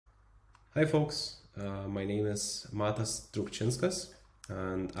Hi folks, my name is Strukčinskas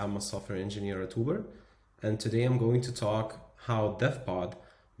and I'm a software engineer at Uber, and today I'm going to talk how DevPod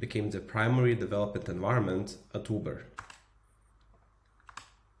became the primary development environment at Uber.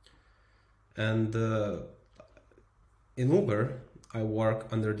 And in Uber, I work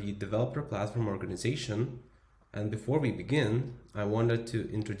under the developer platform organization, and before we begin, I wanted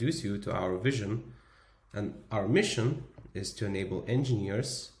to introduce you to our vision. And our mission is to enable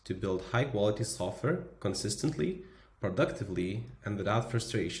engineers to build high-quality software consistently, productively, and without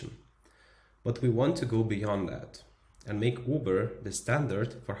frustration. But we want to go beyond that and make Uber the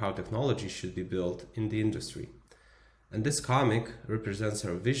standard for how technology should be built in the industry. And this comic represents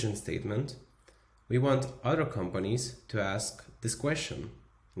our vision statement. We want other companies to ask this question: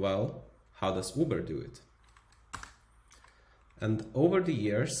 well, how does Uber do it? And over the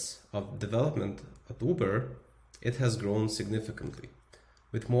years of development at Uber, it has grown significantly.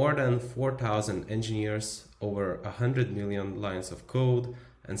 With more than 4,000 engineers, over 100 million lines of code,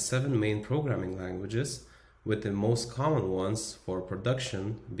 and 7 main programming languages, with the most common ones for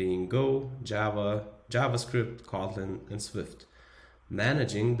production being Go, Java, JavaScript, Kotlin, and Swift.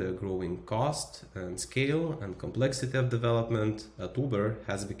 Managing the growing cost and scale and complexity of development at Uber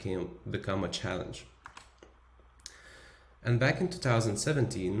has become a challenge. And back in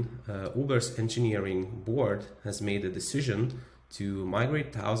 2017, Uber's engineering board has made a decision to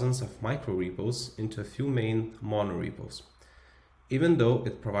migrate thousands of micro-repos into a few main mono-repos. Even though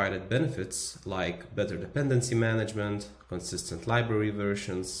it provided benefits like better dependency management, consistent library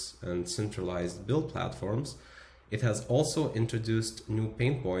versions, and centralized build platforms, it has also introduced new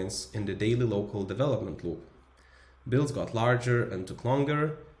pain points in the daily local development loop. Builds got larger and took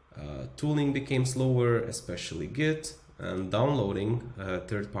longer, tooling became slower, especially Git, and downloading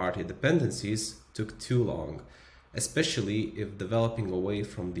third-party dependencies took too long, especially if developing away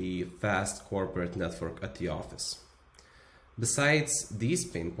from the fast corporate network at the office. Besides these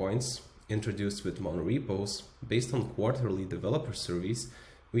pain points, introduced with monorepos, based on quarterly developer surveys,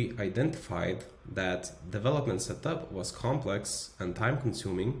 we identified that development setup was complex and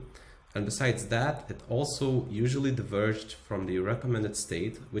time-consuming, and besides that, it also usually diverged from the recommended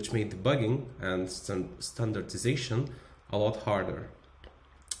state, which made debugging and standardization a lot harder.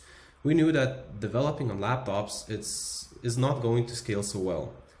 We knew that developing on laptops is not going to scale so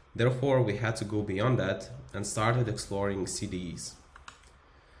well. Therefore, we had to go beyond that and started exploring CDEs.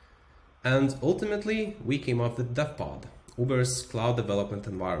 And ultimately, we came up with DevPod, Uber's cloud development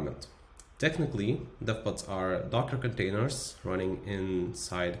environment. Technically, DevPods are Docker containers running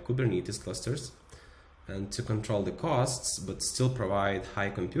inside Kubernetes clusters. And to control the costs, but still provide high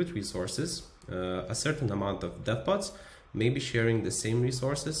compute resources, a certain amount of DevPods may be sharing the same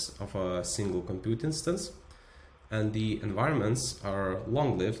resources of a single compute instance. And the environments are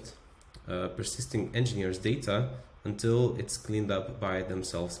long-lived, persisting engineers' data until it's cleaned up by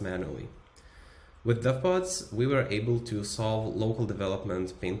themselves manually. With DevPods, we were able to solve local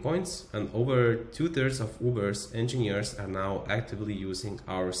development pain points, and over 2/3 of Uber's engineers are now actively using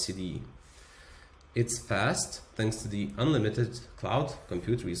our CDE. It's fast thanks to the unlimited cloud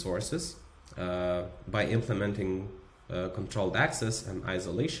compute resources. By implementing controlled access and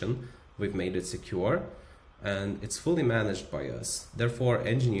isolation, we've made it secure, and it's fully managed by us. Therefore,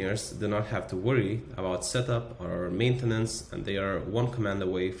 engineers do not have to worry about setup or maintenance, and they are one command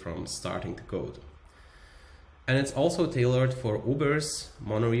away from starting to code. And it's also tailored for Uber's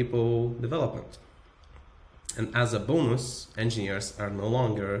monorepo development. And as a bonus, engineers are no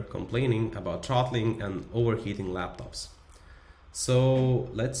longer complaining about throttling and overheating laptops. So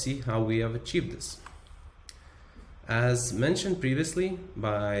let's see how we have achieved this. As mentioned previously,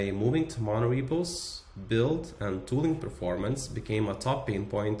 by moving to monorepos, build and tooling performance became a top pain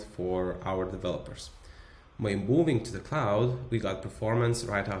point for our developers. By moving to the cloud, we got performance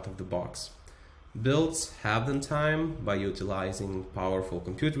right out of the box. Builds halved in time by utilizing powerful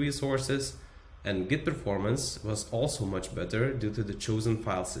compute resources, and Git performance was also much better due to the chosen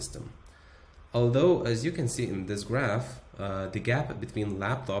file system. Although, as you can see in this graph, the gap between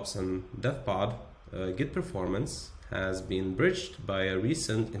laptops and DevPod Git performance has been bridged by a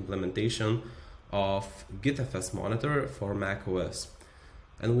recent implementation of GitFS Monitor for macOS,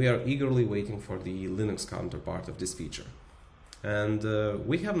 and we are eagerly waiting for the Linux counterpart of this feature. And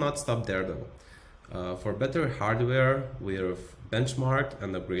we have not stopped there though. For better hardware, we have benchmarked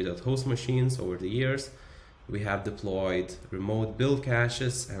and upgraded host machines over the years. We have deployed remote build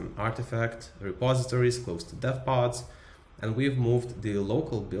caches and artifact repositories close to DevPods, and we've moved the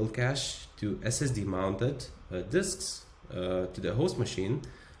local build cache to SSD-mounted disks to the host machine,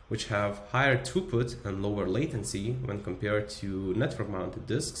 which have higher throughput and lower latency when compared to network-mounted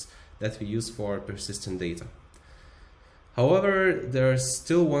disks that we use for persistent data. However, there's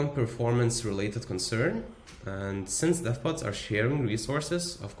still one performance-related concern, and since DevPods are sharing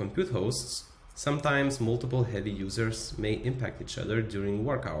resources of compute hosts, sometimes multiple heavy users may impact each other during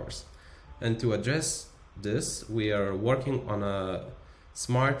work hours. And to address this, we are working on a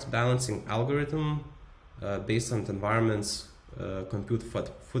smart balancing algorithm based on the environment's compute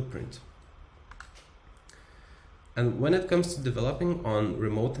footprint. And when it comes to developing on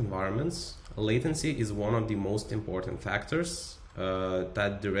remote environments, latency is one of the most important factors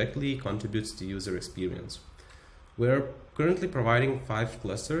that directly contributes to user experience. We're currently providing 5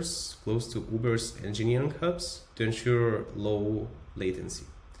 clusters close to Uber's engineering hubs to ensure low latency.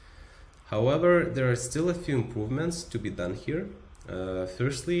 However, there are still a few improvements to be done here.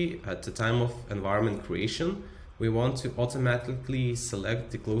 Firstly, at the time of environment creation, we want to automatically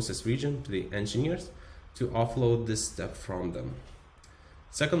select the closest region to the engineers to offload this step from them.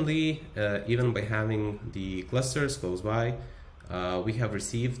 Secondly, even by having the clusters close by, we have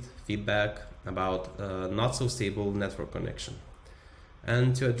received feedback about not so stable network connection.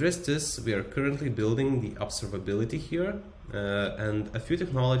 And to address this, we are currently building the observability here, and a few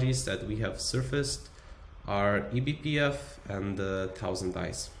technologies that we have surfaced are eBPF and 1000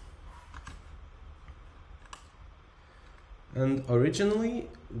 eyes. And originally,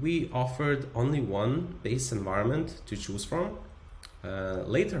 we offered only one base environment to choose from.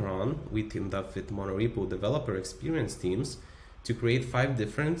 Later on, we teamed up with monorepo developer experience teams to create 5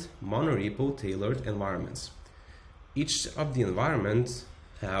 different monorepo tailored environments. Each of the environments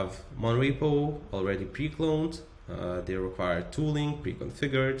have monorepo already pre-cloned, they require tooling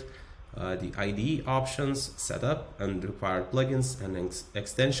pre-configured, the IDE options set up and require plugins and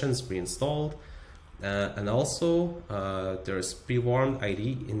extensions pre-installed, and also there's pre-warmed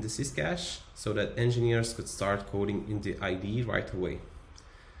IDE in the syscache so that engineers could start coding in the IDE right away.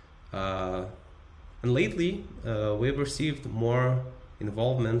 And lately, we've received more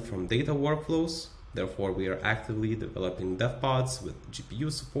involvement from data workflows. Therefore, we are actively developing DevPods with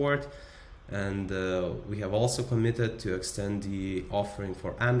GPU support, and we have also committed to extend the offering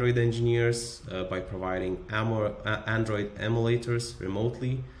for Android engineers by providing Android emulators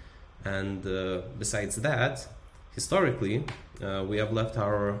remotely. And besides that, historically, we have left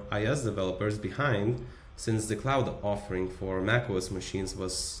our iOS developers behind since the cloud offering for macOS machines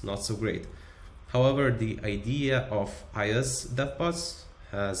was not so great. However, the idea of iOS DevPods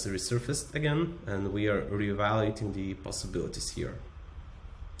has resurfaced again, and we are reevaluating the possibilities here.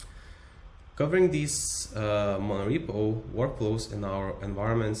 Covering these monorepo workflows in our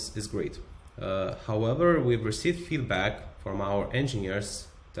environments is great. However, we've received feedback from our engineers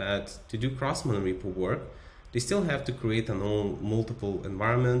that to do cross-monorepo work, they still have to create and own multiple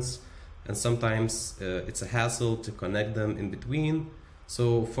environments, and sometimes it's a hassle to connect them in between.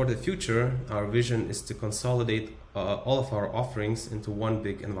 So for the future, our vision is to consolidate all of our offerings into one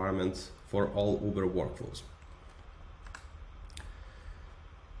big environment for all Uber workflows.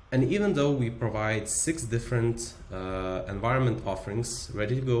 And even though we provide 6 different environment offerings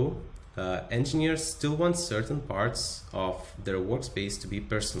ready to go, engineers still want certain parts of their workspace to be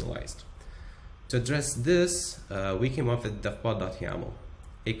personalized. To address this, we came up with DevPod.yaml,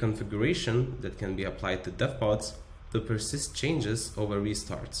 a configuration that can be applied to DevPods to persist changes over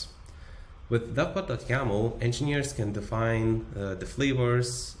restarts. With DevPod.yaml, engineers can define the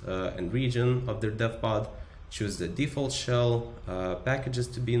flavors and region of their DevPod, choose the default shell, packages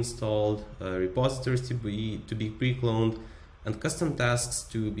to be installed, repositories to be pre-cloned, and custom tasks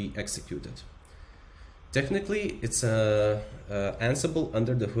to be executed. Technically, it's Ansible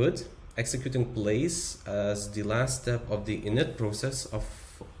under the hood, executing plays as the last step of the init process of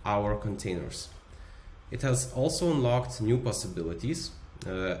our containers. It has also unlocked new possibilities.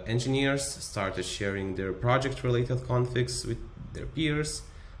 Engineers started sharing their project-related configs with their peers,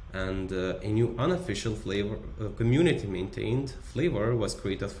 and a new unofficial flavor, community-maintained flavor was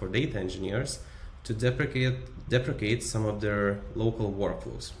created for data engineers to deprecate some of their local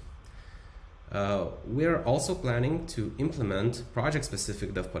workflows. We are also planning to implement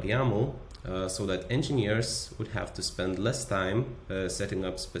project-specific DevPod YAML so that engineers would have to spend less time setting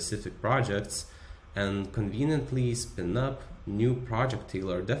up specific projects and conveniently spin up new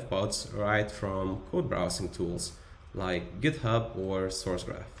project-tailored DevPods right from code browsing tools like GitHub or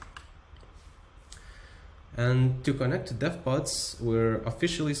SourceGraph. And to connect to DevPods, we're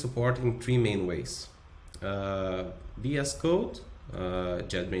officially supporting 3 main ways: VS Code,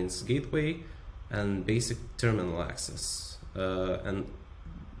 JetBrains Gateway, and basic terminal access. And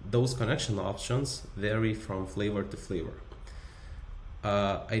those connection options vary from flavor to flavor.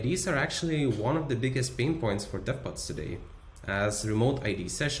 IDs are actually one of the biggest pain points for DevPods today. as remote ID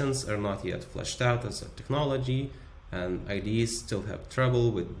sessions are not yet fleshed out as a technology, and IDs still have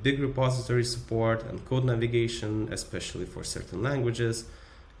trouble with big repository support and code navigation, especially for certain languages,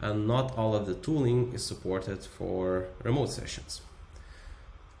 and not all of the tooling is supported for remote sessions.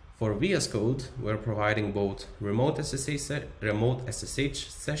 For VS Code, we're providing both remote SSH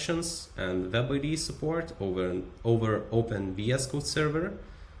sessions and WebID support over Open VS Code server.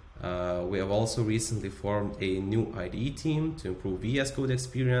 We have also recently formed a new IDE team to improve VS Code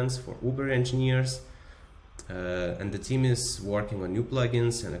experience for Uber engineers. And the team is working on new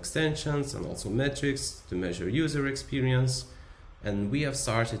plugins and extensions and also metrics to measure user experience. And we have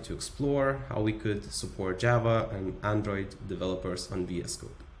started to explore how we could support Java and Android developers on VS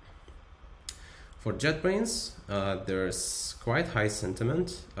Code. For JetBrains, there's quite high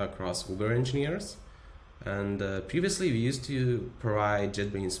sentiment across Uber engineers. And previously we used to provide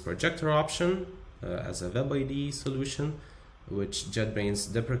JetBrains projector option as a WebID solution, which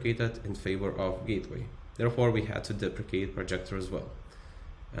JetBrains deprecated in favor of Gateway. Therefore, we had to deprecate projector as well.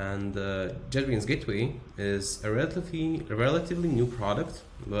 And JetBrains Gateway is a relatively new product,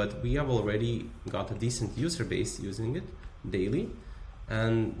 but we have already got a decent user base using it daily.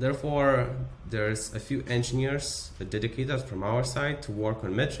 And therefore, there's a few engineers dedicated from our side to work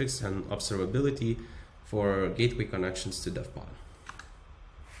on metrics and observability for gateway connections to DevPod.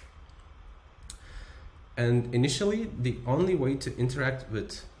 And initially, the only way to interact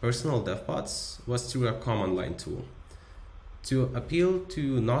with personal DevPods was through a command line tool. To appeal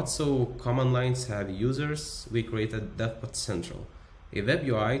to not so command line savvy users, we created DevPod Central, a web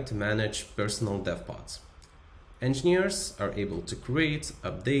UI to manage personal DevPods. Engineers are able to create,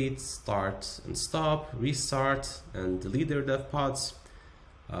 update, start and stop, restart and delete their DevPods.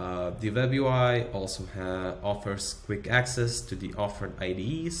 The web UI also offers quick access to the offered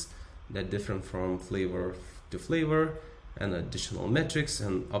IDEs that differ from flavor to flavor, and additional metrics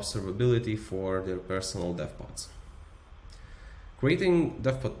and observability for their personal DevPods. Creating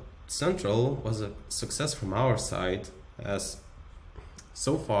DevPod Central was a success from our side, as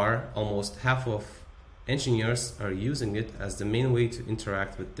so far almost half of engineers are using it as the main way to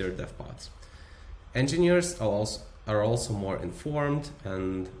interact with their DevPods. Engineers are also more informed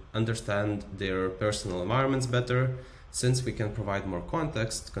and understand their personal environments better, since we can provide more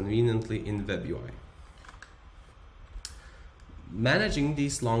context conveniently in web UI. Managing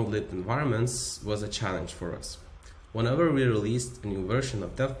these long-lived environments was a challenge for us. Whenever we released a new version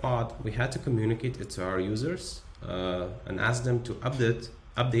of DevPod, we had to communicate it to our users and ask them to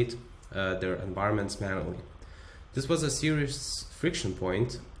update their environments manually. This was a serious friction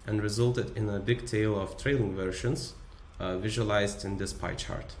point and resulted in a big tail of trailing versions visualized in this pie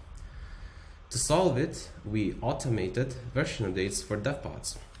chart. To solve it, we automated version updates for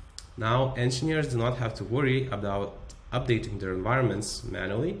DevPods. Now, engineers do not have to worry about updating their environments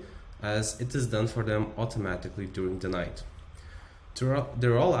manually, as it is done for them automatically during the night. The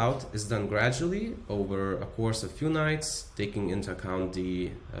rollout is done gradually over a course of few nights, taking into account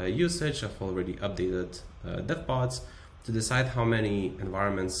the usage of already updated DevPods to decide how many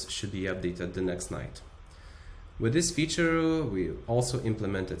environments should be updated the next night. With this feature, we also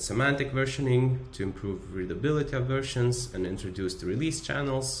implemented semantic versioning to improve readability of versions and introduced release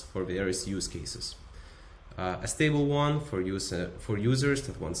channels for various use cases. A stable one for users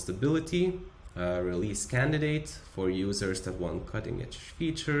that want stability, a release candidate for users that want cutting-edge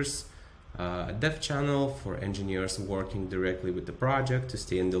features, a dev channel for engineers working directly with the project to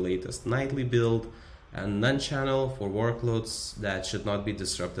stay in the latest nightly build, and none channel for workloads that should not be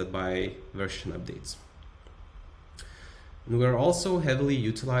disrupted by version updates. And we're also heavily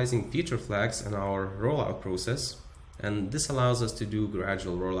utilizing feature flags in our rollout process, and this allows us to do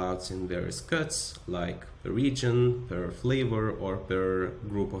gradual rollouts in various cuts, like per region, per flavor, or per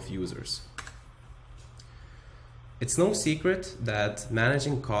group of users. It's no secret that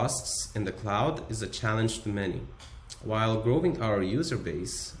managing costs in the cloud is a challenge to many. While growing our user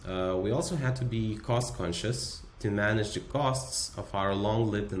base, we also had to be cost conscious to manage the costs of our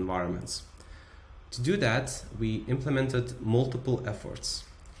long-lived environments. To do that, we implemented multiple efforts,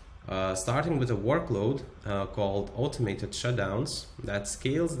 starting with a workload called automated shutdowns that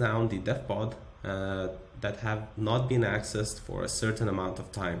scales down the DevPod that have not been accessed for a certain amount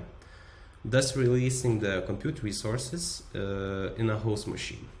of time, thus releasing the compute resources in a host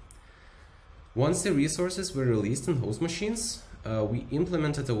machine. Once the resources were released in host machines, we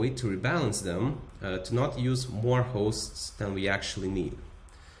implemented a way to rebalance them to not use more hosts than we actually need.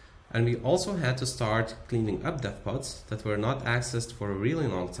 And we also had to start cleaning up DevPods that were not accessed for a really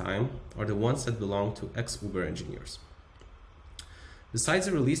long time, or the ones that belong to ex-Uber engineers.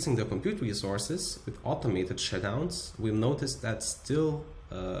 Besides releasing the compute resources with automated shutdowns, we've noticed that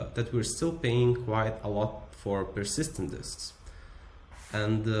we're still paying quite a lot for persistent disks.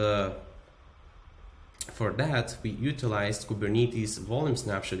 And for that, we utilized Kubernetes Volume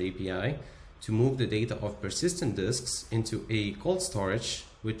Snapshot API to move the data of persistent disks into a cold storage,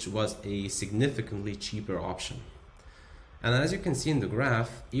 which was a significantly cheaper option. And as you can see in the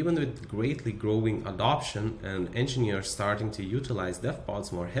graph, even with greatly growing adoption and engineers starting to utilize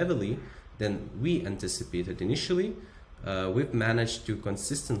DevPods more heavily than we anticipated initially, we've managed to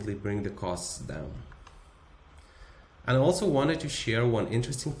consistently bring the costs down. And I also wanted to share one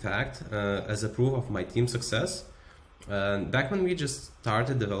interesting fact as a proof of my team's success. Back when we just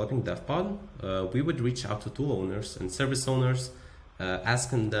started developing DevPod, we would reach out to tool owners and service owners,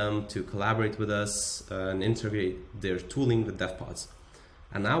 asking them to collaborate with us and integrate their tooling with DevPods.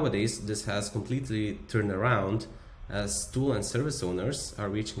 And nowadays, this has completely turned around as tool and service owners are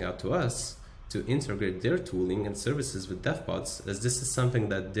reaching out to us to integrate their tooling and services with DevPods, as this is something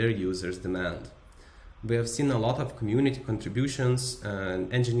that their users demand. We have seen a lot of community contributions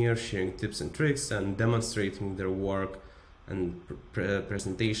and engineers sharing tips and tricks and demonstrating their work and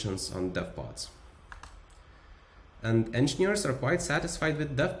presentations on DevPods. And engineers are quite satisfied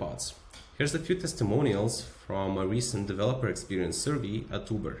with DevPods. Here's a few testimonials from a recent developer experience survey at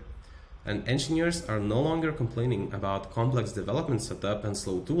Uber. And engineers are no longer complaining about complex development setup and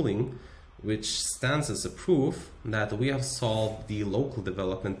slow tooling, which stands as a proof that we have solved the local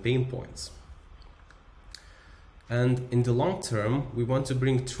development pain points. And in the long term, we want to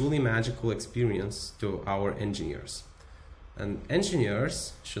bring truly magical experience to our engineers. And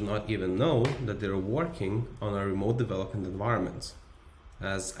engineers should not even know that they're working on a remote development environment,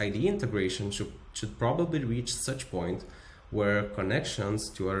 as IDE integration should probably reach such point where connections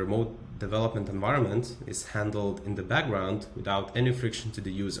to a remote development environment is handled in the background without any friction to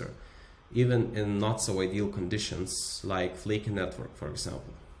the user, even in not so ideal conditions like flaky network, for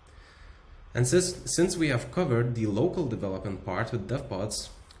example. And since we have covered the local development part with DevPods,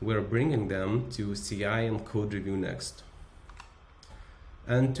 we're bringing them to CI and code review next.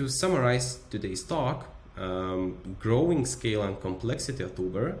 And to summarize today's talk, growing scale and complexity at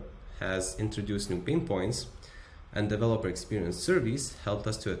Uber has introduced new pain points, and developer experience surveys helped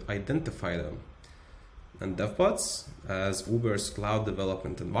us to identify them. And DevPods, as Uber's cloud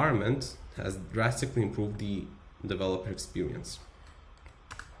development environment, has drastically improved the developer experience.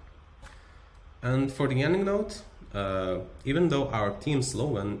 And for the ending note, even though our team's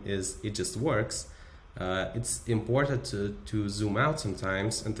slogan is "It just works," it's important to zoom out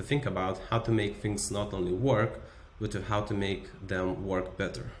sometimes and to think about how to make things not only work, but to how to make them work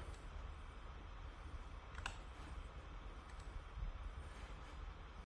better.